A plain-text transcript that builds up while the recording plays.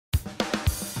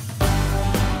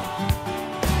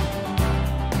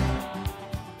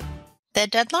The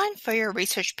deadline for your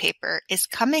research paper is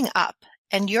coming up,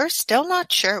 and you're still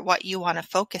not sure what you want to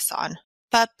focus on.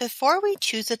 But before we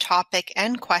choose a topic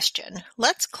and question,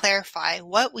 let's clarify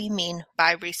what we mean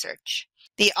by research.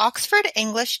 The Oxford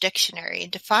English Dictionary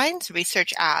defines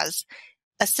research as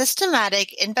a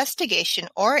systematic investigation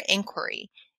or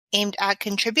inquiry aimed at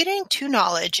contributing to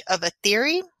knowledge of a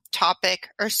theory, topic,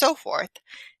 or so forth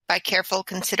by careful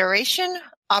consideration,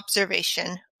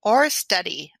 observation, or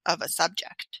study of a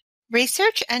subject.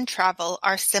 Research and travel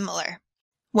are similar.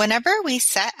 Whenever we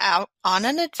set out on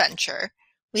an adventure,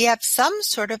 we have some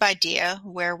sort of idea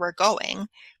where we're going,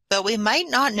 but we might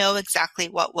not know exactly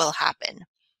what will happen.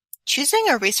 Choosing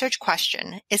a research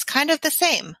question is kind of the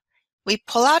same. We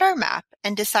pull out our map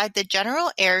and decide the general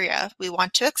area we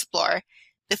want to explore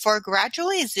before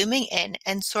gradually zooming in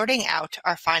and sorting out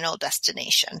our final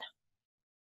destination.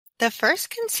 The first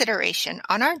consideration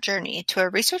on our journey to a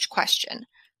research question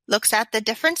looks at the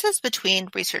differences between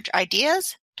research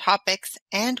ideas, topics,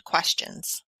 and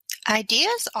questions.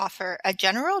 Ideas offer a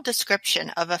general description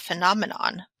of a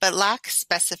phenomenon, but lack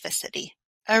specificity.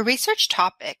 A research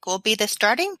topic will be the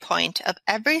starting point of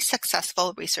every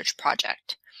successful research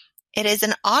project. It is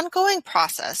an ongoing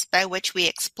process by which we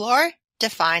explore,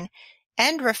 define,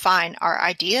 and refine our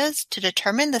ideas to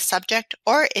determine the subject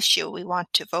or issue we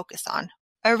want to focus on.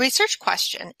 A research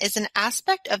question is an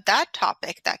aspect of that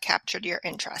topic that captured your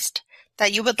interest,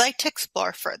 that you would like to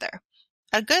explore further.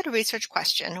 A good research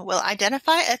question will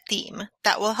identify a theme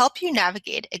that will help you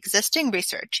navigate existing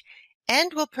research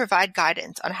and will provide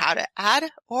guidance on how to add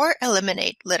or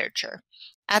eliminate literature.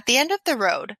 At the end of the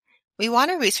road, we want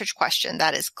a research question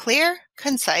that is clear,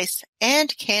 concise,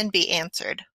 and can be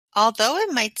answered. Although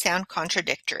it might sound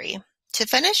contradictory, to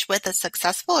finish with a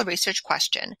successful research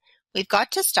question, we've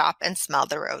got to stop and smell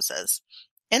the roses.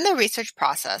 In the research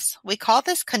process, we call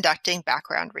this conducting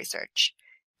background research.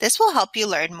 This will help you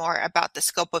learn more about the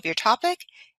scope of your topic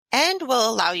and will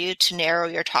allow you to narrow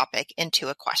your topic into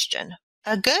a question.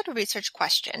 A good research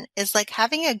question is like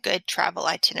having a good travel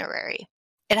itinerary.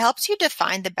 It helps you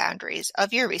define the boundaries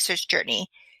of your research journey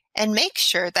and make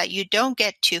sure that you don't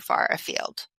get too far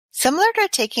afield. Similar to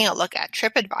taking a look at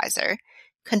TripAdvisor,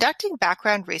 conducting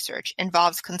background research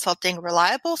involves consulting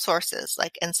reliable sources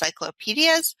like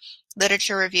encyclopedias,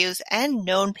 literature reviews, and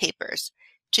known papers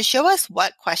to show us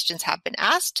what questions have been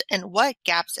asked and what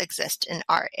gaps exist in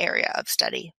our area of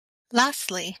study.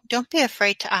 Lastly, don't be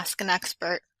afraid to ask an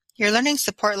expert. Your learning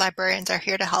support librarians are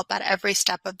here to help at every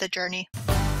step of the journey.